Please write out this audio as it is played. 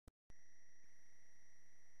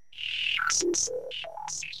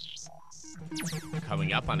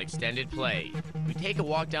Coming up on Extended Play, we take a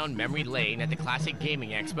walk down memory lane at the Classic Gaming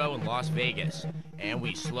Expo in Las Vegas, and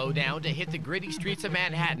we slow down to hit the gritty streets of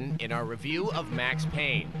Manhattan in our review of Max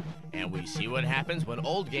Payne, and we see what happens when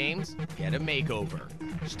old games get a makeover.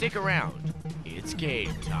 Stick around, it's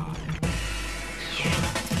game time.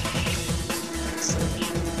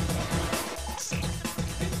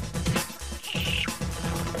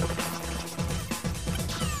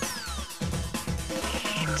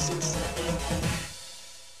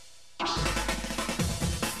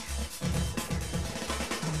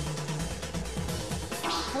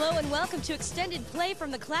 Hello and welcome to Extended Play from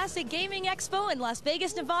the Classic Gaming Expo in Las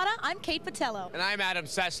Vegas, Nevada. I'm Kate Patello. And I'm Adam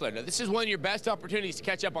Sessler. Now, this is one of your best opportunities to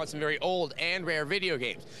catch up on some very old and rare video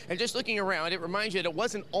games. And just looking around, it reminds you that it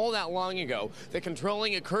wasn't all that long ago that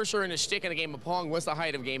controlling a cursor and a stick in a game of Pong was the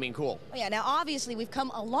height of gaming cool. Oh, yeah, now obviously we've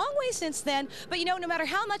come a long way since then, but you know, no matter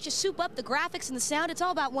how much you soup up the graphics and the sound, it's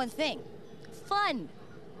all about one thing: fun.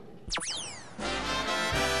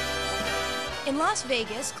 In Las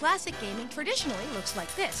Vegas, classic gaming traditionally looks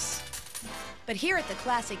like this. But here at the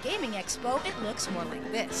Classic Gaming Expo, it looks more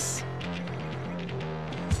like this.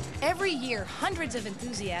 Every year, hundreds of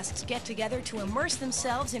enthusiasts get together to immerse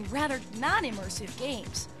themselves in rather non-immersive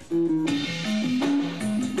games.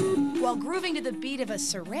 While grooving to the beat of a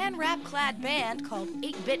saran wrap-clad band called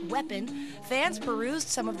 8-Bit Weapon, fans perused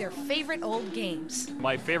some of their favorite old games.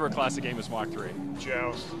 My favorite classic game is Mach 3.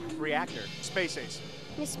 Joust. Reactor. Space Ace.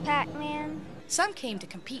 Miss Pac-Man. Some came to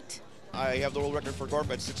compete. I have the world record for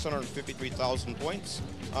Gorp at 653,000 points,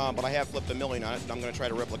 but I have flipped a million on it, and I'm going to try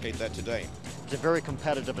to replicate that today. It's a very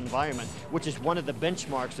competitive environment, which is one of the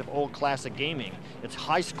benchmarks of old classic gaming. It's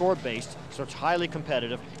high score based, so it's highly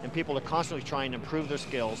competitive, and people are constantly trying to improve their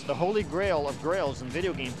skills. The holy grail of grails in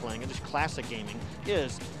video game playing, and just classic gaming,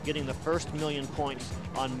 is getting the first million points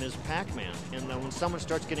on Ms. Pac-Man. And when someone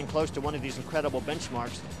starts getting close to one of these incredible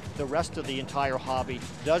benchmarks, the rest of the entire hobby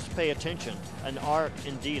does pay attention and are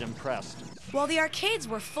indeed impressed. While the arcades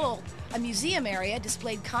were full, a museum area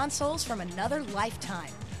displayed consoles from another lifetime.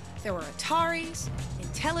 There were Ataris,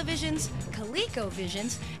 Intellivisions,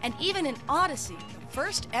 ColecoVisions, and even an Odyssey, the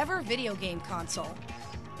first ever video game console.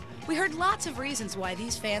 We heard lots of reasons why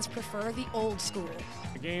these fans prefer the old school.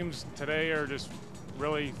 The games today are just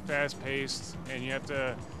really fast-paced, and you have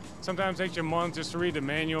to sometimes take you a month just to read the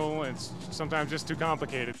manual, and it's sometimes just too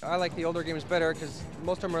complicated. I like the older games better because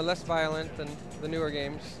most of them are less violent than the newer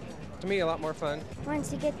games. To me, a lot more fun.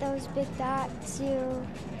 Once you get those big dots, you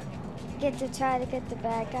get to try to get the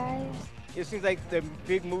bad guys. It seems like the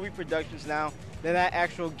big movie productions now, they're not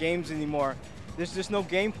actual games anymore. There's just no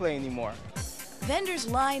gameplay anymore. Vendors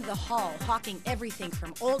lined the hall, hawking everything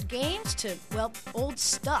from old games to, well, old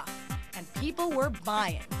stuff. And people were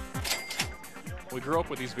buying. We grew up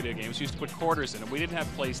with these video games. We used to put quarters in them. We didn't have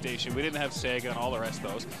PlayStation. We didn't have Sega and all the rest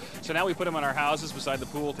of those. So now we put them in our houses beside the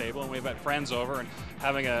pool table, and we've got friends over and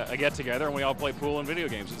having a get-together, and we all play pool and video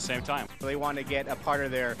games at the same time. They want to get a part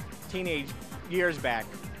of their teenage years back,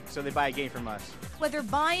 so they buy a game from us. Whether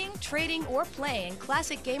buying, trading, or playing,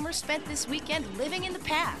 classic gamers spent this weekend living in the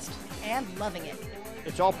past and loving it.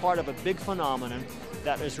 It's all part of a big phenomenon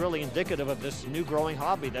that is really indicative of this new growing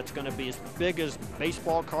hobby that's going to be as big as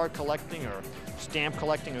baseball card collecting or stamp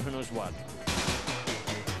collecting or who knows what.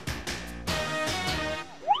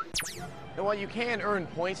 And while you can earn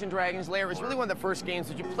points in Dragon's Lair, it's really one of the first games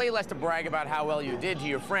that you play less to brag about how well you did to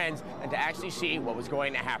your friends and to actually see what was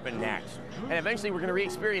going to happen next. And eventually we're going to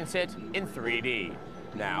re-experience it in 3D.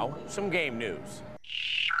 Now, some game news.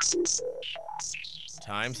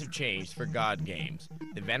 Times have changed for God Games,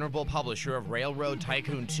 the venerable publisher of Railroad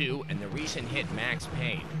Tycoon 2 and the recent hit Max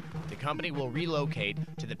Payne. The company will relocate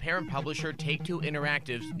to the parent publisher Take-Two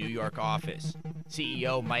Interactive's New York office.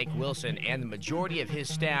 CEO Mike Wilson and the majority of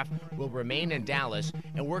his staff will remain in Dallas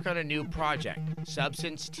and work on a new project,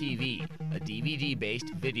 Substance TV, a DVD-based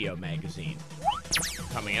video magazine.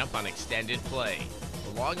 Coming up on Extended Play,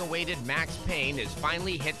 the long-awaited Max Payne has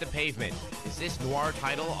finally hit the pavement. Is this noir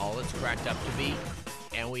title all it's cracked up to be?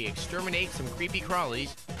 And we exterminate some creepy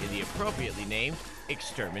crawlies in the appropriately named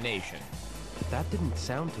Extermination. That didn't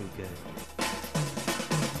sound too good.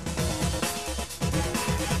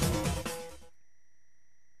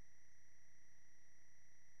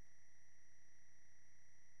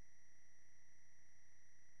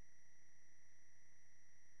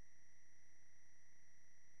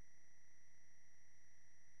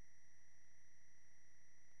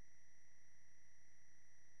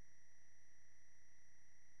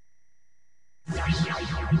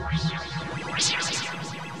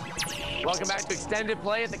 Welcome back to extended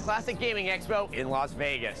play at the Classic Gaming Expo in Las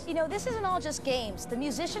Vegas. You know, this isn't all just games. The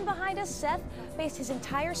musician behind us, Seth, based his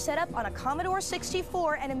entire setup on a Commodore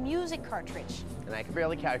 64 and a music cartridge. And I can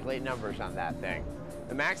barely calculate numbers on that thing.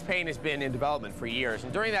 The Max Payne has been in development for years,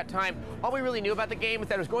 and during that time, all we really knew about the game was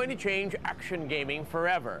that it was going to change action gaming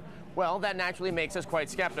forever. Well, that naturally makes us quite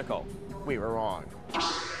skeptical. We were wrong.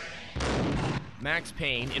 Max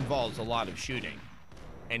Payne involves a lot of shooting,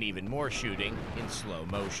 and even more shooting in slow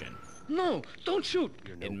motion. No, don't shoot.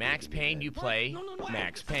 In Max Payne, you play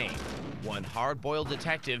Max Payne, one hard-boiled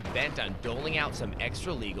detective bent on doling out some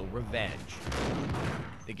extra-legal revenge.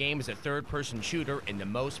 The game is a third-person shooter in the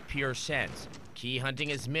most pure sense. Key hunting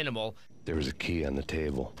is minimal. There was a key on the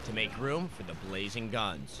table. To make room for the blazing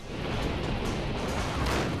guns.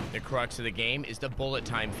 The crux of the game is the bullet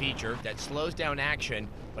time feature that slows down action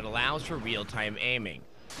but allows for real-time aiming.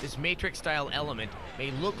 This Matrix-style element may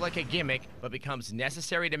look like a gimmick, but becomes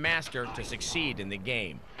necessary to master to succeed in the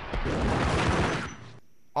game.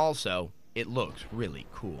 Also, it looks really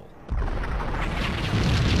cool. The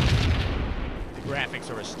graphics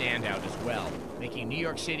are a standout as well, making New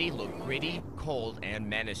York City look gritty, cold, and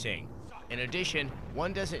menacing. In addition,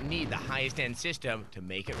 one doesn't need the highest-end system to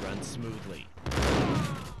make it run smoothly.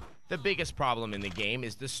 The biggest problem in the game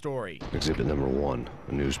is the story. Exhibit number 1,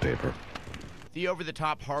 a newspaper. The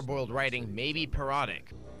over-the-top hard-boiled writing may be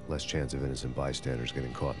parodic. Less chance of innocent bystanders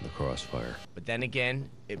getting caught in the crossfire. But then again,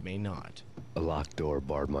 it may not. A locked door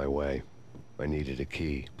barred my way. I needed a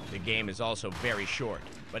key. The game is also very short,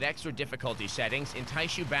 but extra difficulty settings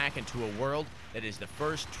entice you back into a world that is the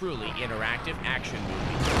first truly interactive action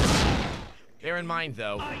movie. Bear in mind,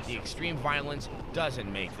 though, the extreme violence doesn't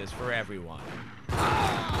make this for everyone.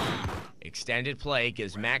 Extended play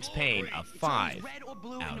gives Max Payne a 5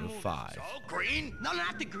 out of 5. Green? No,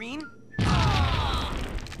 not the green.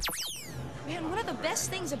 Man, one of the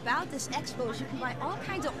best things about this expo is you can buy all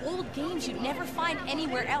kinds of old games you'd never find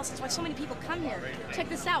anywhere else. That's why so many people come here. Check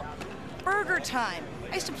this out. Burger Time.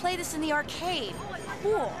 I used to play this in the arcade.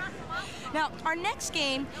 Cool. Now, our next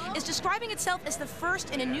game is describing itself as the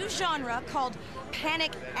first in a new genre called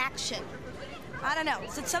Panic Action. I don't know,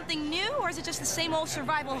 is it something new or is it just the same old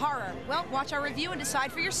survival horror? Well, watch our review and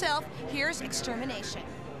decide for yourself. Here's Extermination.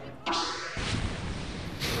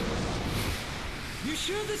 You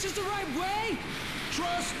sure this is the right way?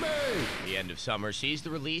 Trust me! The end of summer sees the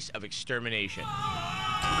release of Extermination,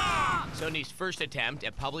 Sony's first attempt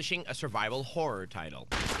at publishing a survival horror title.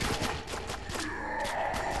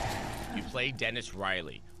 You play Dennis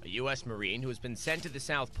Riley, a U.S. Marine who has been sent to the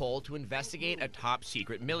South Pole to investigate a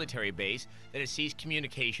top-secret military base that has ceased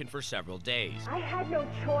communication for several days. I had no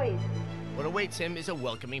choice. What awaits him is a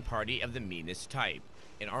welcoming party of the meanest type,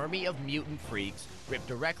 an army of mutant freaks ripped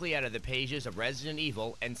directly out of the pages of Resident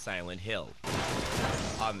Evil and Silent Hill.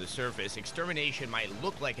 On the surface, Extermination might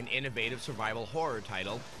look like an innovative survival horror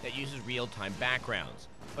title that uses real-time backgrounds,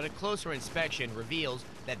 but a closer inspection reveals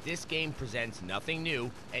that this game presents nothing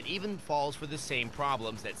new and even falls for the same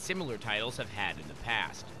problems that similar titles have had in the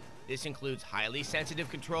past. This includes highly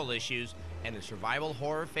sensitive control issues and the survival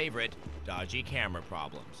horror favorite, dodgy camera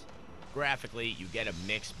problems. Graphically, you get a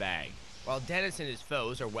mixed bag. While Dennis and his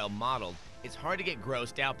foes are well modeled, it's hard to get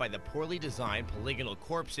grossed out by the poorly designed polygonal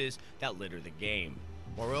corpses that litter the game.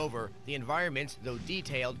 Moreover, the environments, though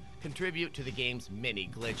detailed, contribute to the game's many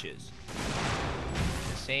glitches.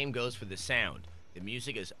 The same goes for the sound. The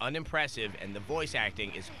music is unimpressive and the voice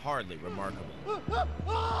acting is hardly remarkable.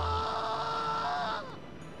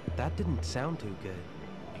 That didn't sound too good.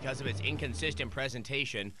 Because of its inconsistent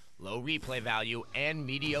presentation, low replay value, and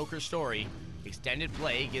mediocre story, Extended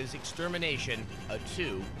Play gives Extermination a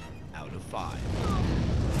 2 out of 5.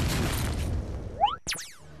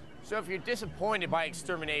 So if you're disappointed by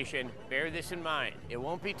Extermination, bear this in mind. It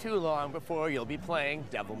won't be too long before you'll be playing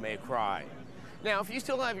Devil May Cry. Now, if you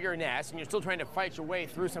still have your NES and you're still trying to fight your way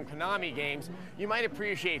through some Konami games, you might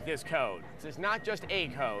appreciate this code. It's not just a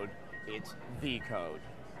code, it's the code.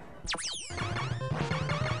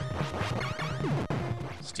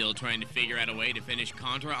 Still trying to figure out a way to finish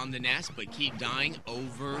Contra on the NES, but keep dying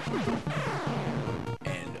over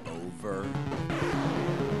and over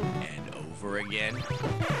and over again?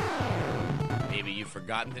 Maybe you've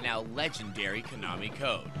forgotten the now legendary Konami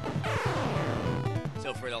code.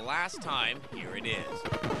 So for the last time, here it is.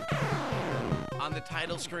 On the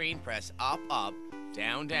title screen, press up, up,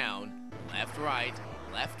 down, down, left,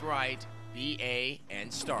 right, BA,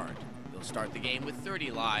 and start. You'll start the game with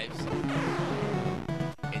 30 lives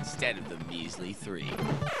instead of the measly 3.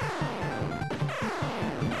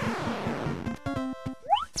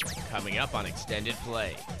 Coming up on Extended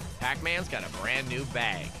Play, Pac-Man's got a brand new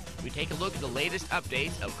bag. We take a look at the latest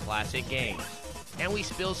updates of classic games. And we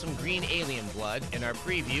spill some green alien blood in our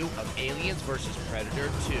preview of Aliens vs. Predator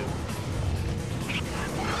 2.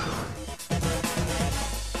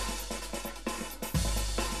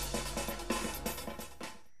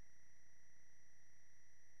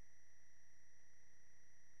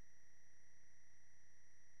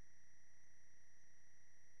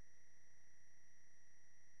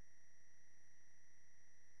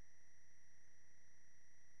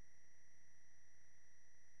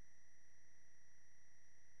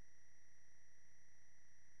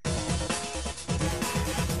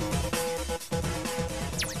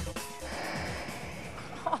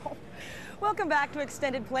 Welcome back to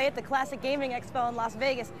Extended Play at the Classic Gaming Expo in Las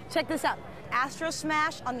Vegas. Check this out, Astro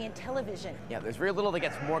Smash on the Intellivision. Yeah, there's very little that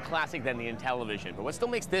gets more classic than the Intellivision, but what still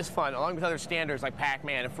makes this fun, along with other standards like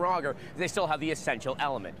Pac-Man and Frogger, is they still have the essential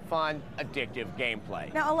element, fun, addictive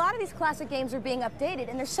gameplay. Now, a lot of these classic games are being updated,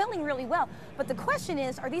 and they're selling really well. But the question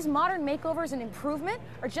is, are these modern makeovers an improvement,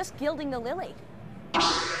 or just gilding the lily?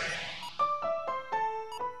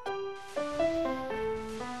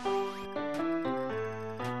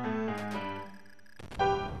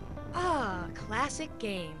 Classic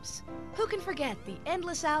games. Who can forget the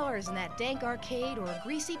endless hours in that dank arcade or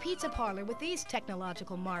greasy pizza parlor with these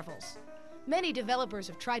technological marvels? Many developers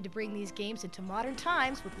have tried to bring these games into modern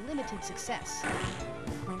times with limited success.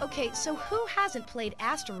 Okay, so who hasn't played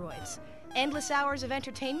Asteroids? Endless hours of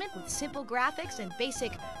entertainment with simple graphics and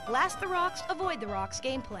basic blast the rocks, avoid the rocks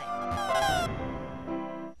gameplay.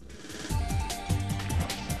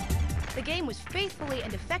 The game was faithfully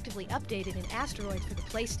and effectively updated in Asteroid for the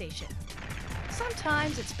PlayStation.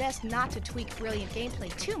 Sometimes it's best not to tweak brilliant gameplay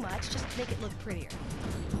too much, just to make it look prettier.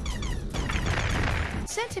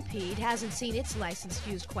 Centipede hasn't seen its license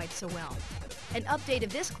used quite so well. An update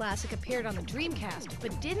of this classic appeared on the Dreamcast,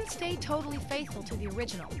 but didn't stay totally faithful to the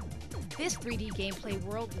original. This 3D gameplay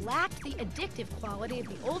world lacked the addictive quality of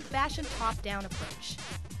the old-fashioned top-down approach.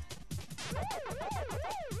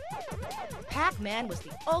 Pac-Man was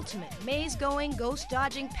the ultimate maze-going,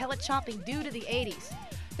 ghost-dodging, pellet-chomping dude of the 80s.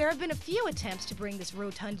 There have been a few attempts to bring this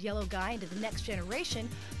rotund yellow guy into the next generation,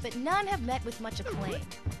 but none have met with much acclaim.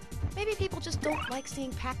 Maybe people just don't like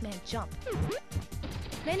seeing Pac-Man jump.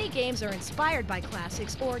 Many games are inspired by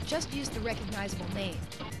classics or just use the recognizable name.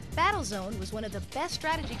 Battlezone was one of the best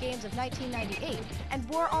strategy games of 1998 and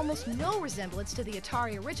bore almost no resemblance to the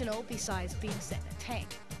Atari original besides being set in a tank.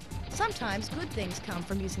 Sometimes good things come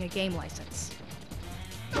from using a game license.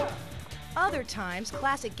 Other times,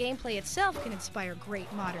 classic gameplay itself can inspire great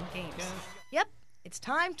modern games. Yep, it's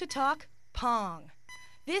time to talk Pong.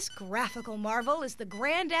 This graphical marvel is the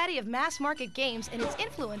granddaddy of mass-market games, and its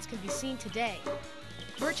influence can be seen today.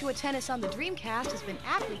 Virtua Tennis on the Dreamcast has been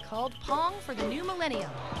aptly called Pong for the new millennium.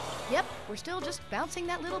 Yep, we're still just bouncing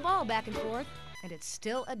that little ball back and forth, and it's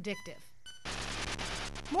still addictive.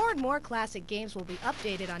 More and more classic games will be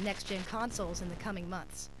updated on next-gen consoles in the coming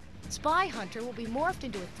months. Spy Hunter will be morphed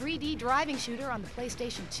into a 3D driving shooter on the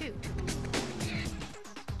PlayStation 2.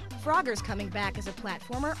 Frogger's coming back as a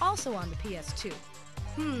platformer, also on the PS2.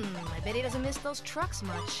 I bet he doesn't miss those trucks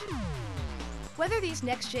much. Whether these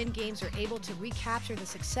next-gen games are able to recapture the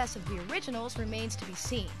success of the originals remains to be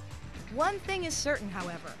seen. One thing is certain,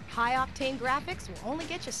 however, high-octane graphics will only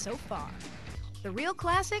get you so far. The real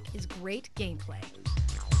classic is great gameplay.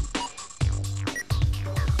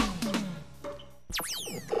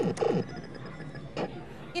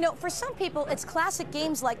 You know, for some people, it's classic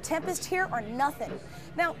games like Tempest here or nothing.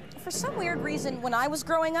 Now, for some weird reason, when I was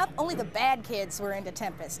growing up, only the bad kids were into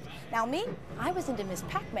Tempest. Now me, I was into Miss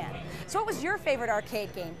Pac-Man. So what was your favorite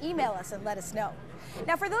arcade game? Email us and let us know.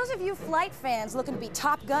 Now, for those of you flight fans looking to be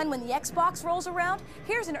Top Gun when the Xbox rolls around,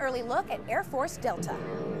 here's an early look at Air Force Delta.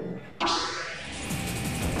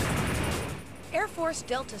 Air Force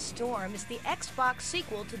Delta Storm is the Xbox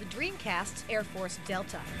sequel to the Dreamcast's Air Force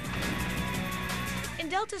Delta. In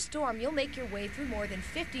Delta Storm, you'll make your way through more than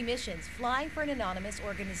 50 missions flying for an anonymous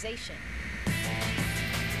organization.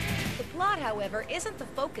 The plot, however, isn't the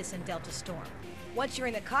focus in Delta Storm. Once you're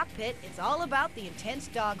in the cockpit, it's all about the intense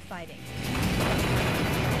dogfighting.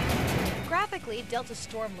 Graphically, Delta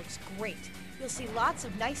Storm looks great. You'll see lots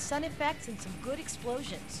of nice sun effects and some good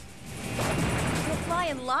explosions. You'll fly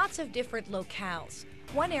in lots of different locales.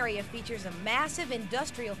 One area features a massive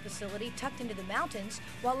industrial facility tucked into the mountains,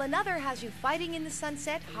 while another has you fighting in the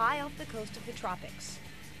sunset high off the coast of the tropics.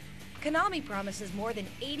 Konami promises more than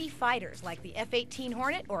 80 fighters like the F-18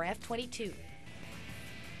 Hornet or F-22.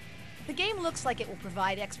 The game looks like it will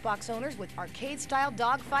provide Xbox owners with arcade-style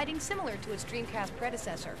dogfighting similar to its Dreamcast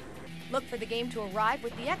predecessor. Look for the game to arrive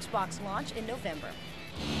with the Xbox launch in November.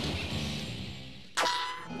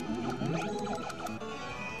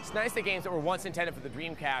 It's nice that games that were once intended for the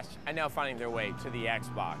Dreamcast are now finding their way to the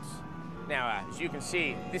Xbox. Now, as you can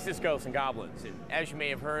see, this is Ghosts and Goblins, and as you may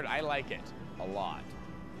have heard, I like it a lot.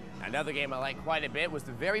 Another game I liked quite a bit was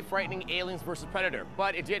the very frightening Aliens vs. Predator,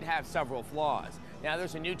 but it did have several flaws. Now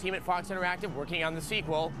there's a new team at Fox Interactive working on the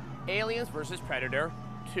sequel, Aliens vs. Predator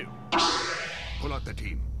 2. Pull out the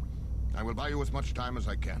team. I will buy you as much time as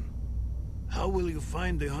I can. How will you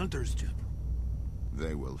find the hunters, Chip?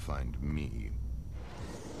 They will find me.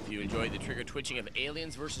 If you enjoyed the trigger twitching of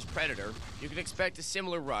Aliens vs. Predator, you can expect a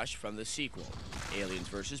similar rush from the sequel, Aliens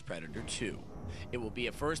vs. Predator 2. It will be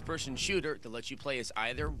a first-person shooter that lets you play as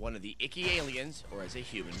either one of the icky aliens or as a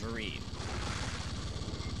human marine.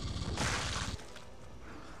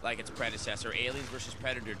 Like its predecessor, Aliens vs.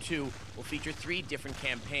 Predator 2 will feature 3 different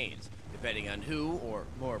campaigns, depending on who, or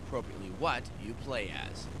more appropriately what, you play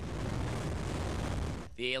as.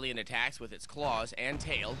 The alien attacks with its claws and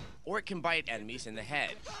tail, or it can bite enemies in the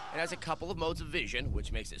head. It has a couple of modes of vision,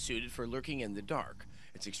 which makes it suited for lurking in the dark.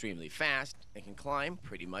 It's extremely fast and can climb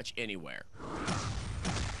pretty much anywhere.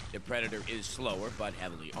 The Predator is slower but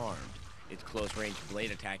heavily armed. Its close-range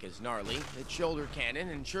blade attack is gnarly, its shoulder cannon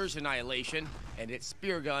ensures annihilation, and its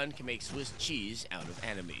spear gun can make Swiss cheese out of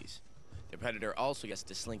enemies. The Predator also gets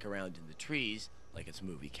to slink around in the trees like its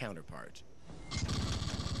movie counterpart.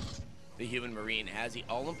 The human marine has the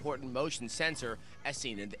all-important motion sensor as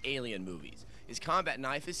seen in the Alien movies. His combat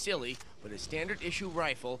knife is silly, but a standard-issue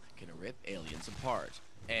rifle can rip aliens apart.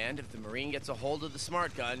 And if the marine gets a hold of the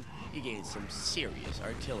smart gun, he gains some serious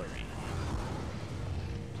artillery.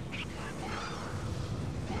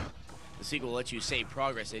 The sequel lets you save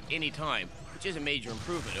progress at any time, which is a major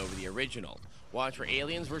improvement over the original. Watch for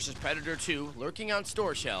Aliens vs. Predator 2 lurking on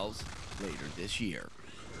store shelves later this year.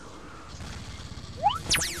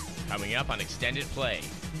 Coming up on Extended Play,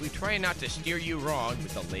 we try not to steer you wrong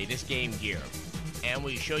with the latest game gear. And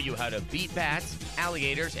we show you how to beat bats,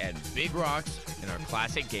 alligators, and big rocks in our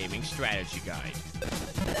classic gaming strategy guide.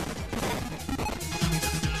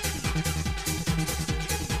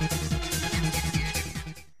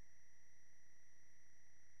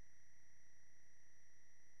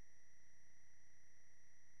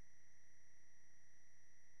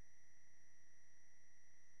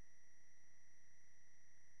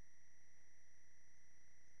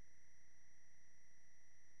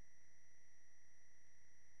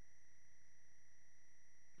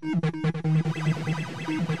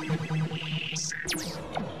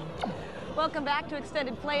 Welcome back to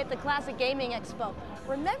Extended Play at the Classic Gaming Expo.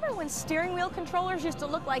 Remember when steering wheel controllers used to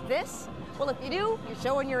look like this? Well, if you do, you're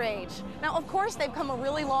showing your age. Now, of course, they've come a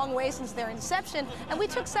really long way since their inception, and we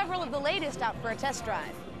took several of the latest out for a test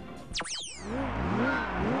drive.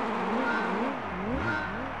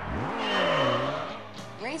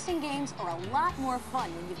 Racing games are a lot more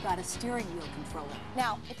fun when you've got a steering wheel controller.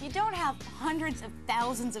 Now, if you don't have hundreds of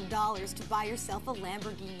thousands of dollars to buy yourself a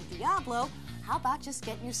Lamborghini Diablo, how about just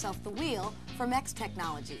getting yourself the wheel from X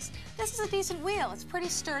Technologies? This is a decent wheel. It's pretty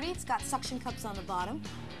sturdy. It's got suction cups on the bottom,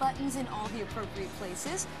 buttons in all the appropriate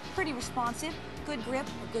places, pretty responsive, good grip,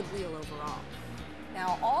 a good wheel overall.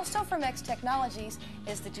 Now, also from X Technologies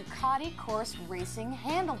is the Ducati Course Racing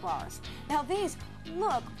handlebars. Now, these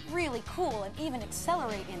look really cool and even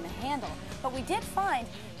accelerate in the handle, but we did find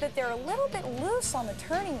that they're a little bit loose on the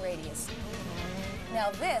turning radius.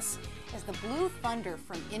 Now, this is the Blue Thunder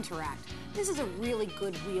from Interact. This is a really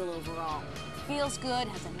good wheel overall. Feels good,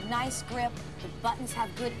 has a nice grip, the buttons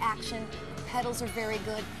have good action, the pedals are very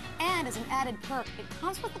good, and as an added perk, it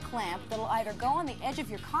comes with a clamp that'll either go on the edge of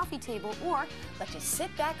your coffee table or let you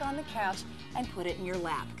sit back on the couch and put it in your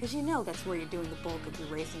lap, because you know that's where you're doing the bulk of your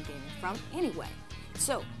racing gaming from anyway.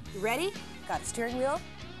 So, you ready? Got a steering wheel?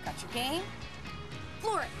 Got your game?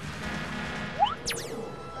 Floor it!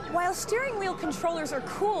 While steering wheel controllers are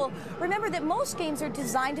cool, remember that most games are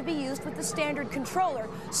designed to be used with the standard controller.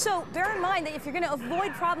 So bear in mind that if you're going to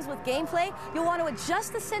avoid problems with gameplay, you'll want to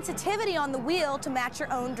adjust the sensitivity on the wheel to match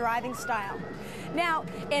your own driving style. Now,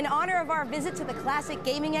 in honor of our visit to the Classic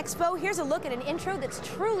Gaming Expo, here's a look at an intro that's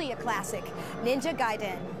truly a classic, Ninja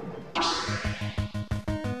Gaiden.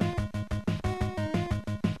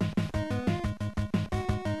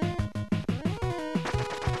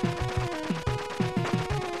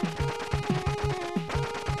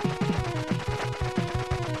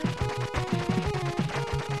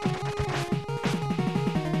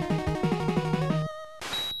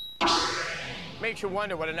 Makes you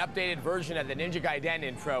wonder what an updated version of the Ninja Gaiden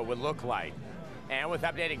intro would look like. And with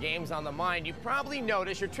updated games on the mind, you probably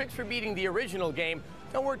notice your tricks for beating the original game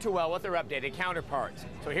don't work too well with their updated counterparts.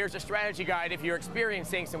 So here's a strategy guide if you're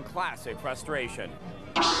experiencing some classic frustration.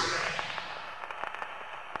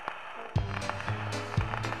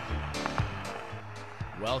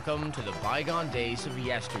 Welcome to the bygone days of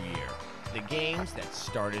yesteryear, the games that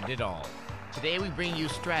started it all. Today we bring you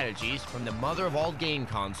strategies from the mother of all game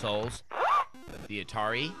consoles, the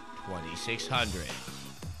Atari 2600.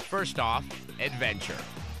 First off, adventure.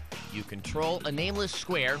 You control a nameless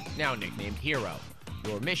square, now nicknamed Hero.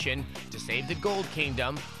 Your mission, to save the Gold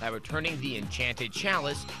Kingdom by returning the enchanted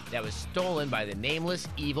chalice that was stolen by the nameless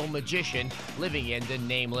evil magician living in the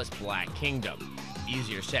nameless Black Kingdom.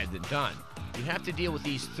 Easier said than done. You have to deal with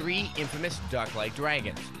these three infamous duck-like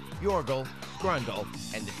dragons, Yorgle, Grundle,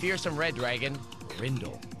 and the fearsome red dragon,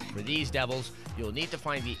 Grindel. For these devils, you'll need to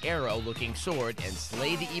find the arrow-looking sword and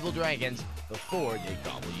slay the evil dragons before they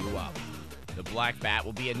gobble you up. The black bat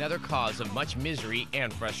will be another cause of much misery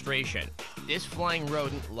and frustration. This flying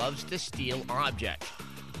rodent loves to steal objects.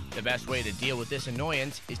 The best way to deal with this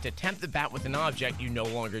annoyance is to tempt the bat with an object you no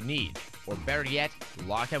longer need, or better yet,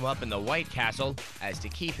 lock him up in the White Castle as to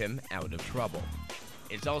keep him out of trouble.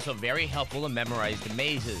 It's also very helpful to memorize the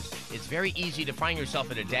mazes. It's very easy to find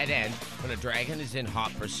yourself at a dead end when a dragon is in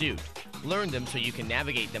hot pursuit. Learn them so you can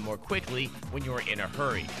navigate them more quickly when you're in a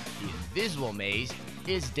hurry. The invisible maze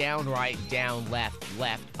is down, right, down, left,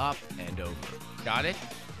 left, up, and over. Got it?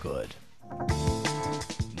 Good.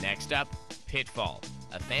 Next up, Pitfall,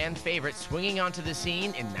 a fan favorite swinging onto the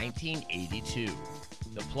scene in 1982.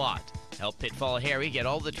 The plot: help Pitfall Harry get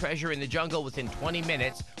all the treasure in the jungle within 20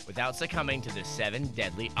 minutes without succumbing to the 7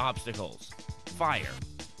 deadly obstacles. Fire,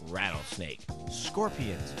 rattlesnake,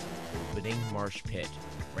 scorpions, opening marsh pit,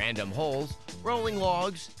 random holes, rolling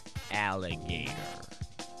logs, alligator.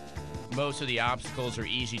 Most of the obstacles are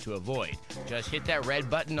easy to avoid. Just hit that red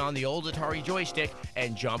button on the old Atari joystick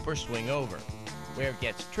and jump or swing over. Where it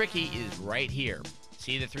gets tricky is right here.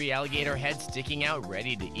 See the 3 alligator heads sticking out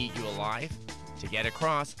ready to eat you alive? To get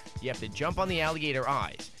across, you have to jump on the alligator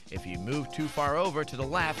eyes. If you move too far over to the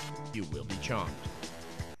left, you will be chomped.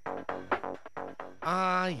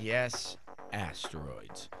 Ah, yes,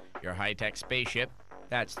 asteroids. Your high-tech spaceship,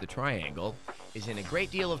 that's the triangle, is in a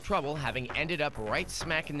great deal of trouble having ended up right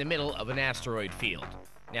smack in the middle of an asteroid field.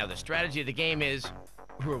 Now, the strategy of the game is,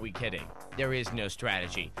 who are we kidding? There is no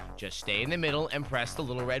strategy. Just stay in the middle and press the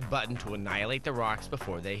little red button to annihilate the rocks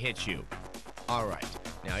before they hit you. All right,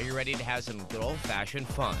 now you're ready to have some good old-fashioned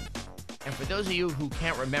fun. And for those of you who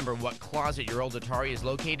can't remember what closet your old Atari is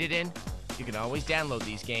located in, you can always download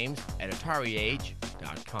these games at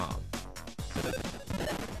AtariAge.com.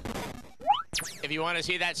 If you want to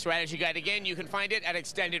see that strategy guide again, you can find it at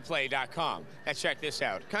extendedplay.com. Let's check this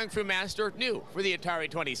out. Kung Fu Master, new for the Atari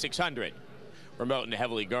 2600. Remote and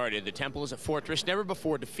heavily guarded, the temple is a fortress never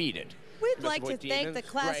before defeated. We'd like to thank the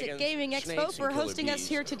Classic Gaming Expo for hosting us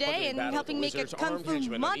here today and helping make a Kung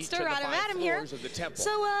Fu monster out of Adam here. So that's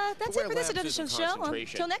it for this edition of the show.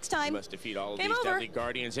 Until next time, you must defeat all of game these over. deadly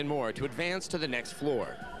guardians and more to advance to the next floor.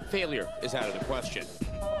 Failure is out of the question.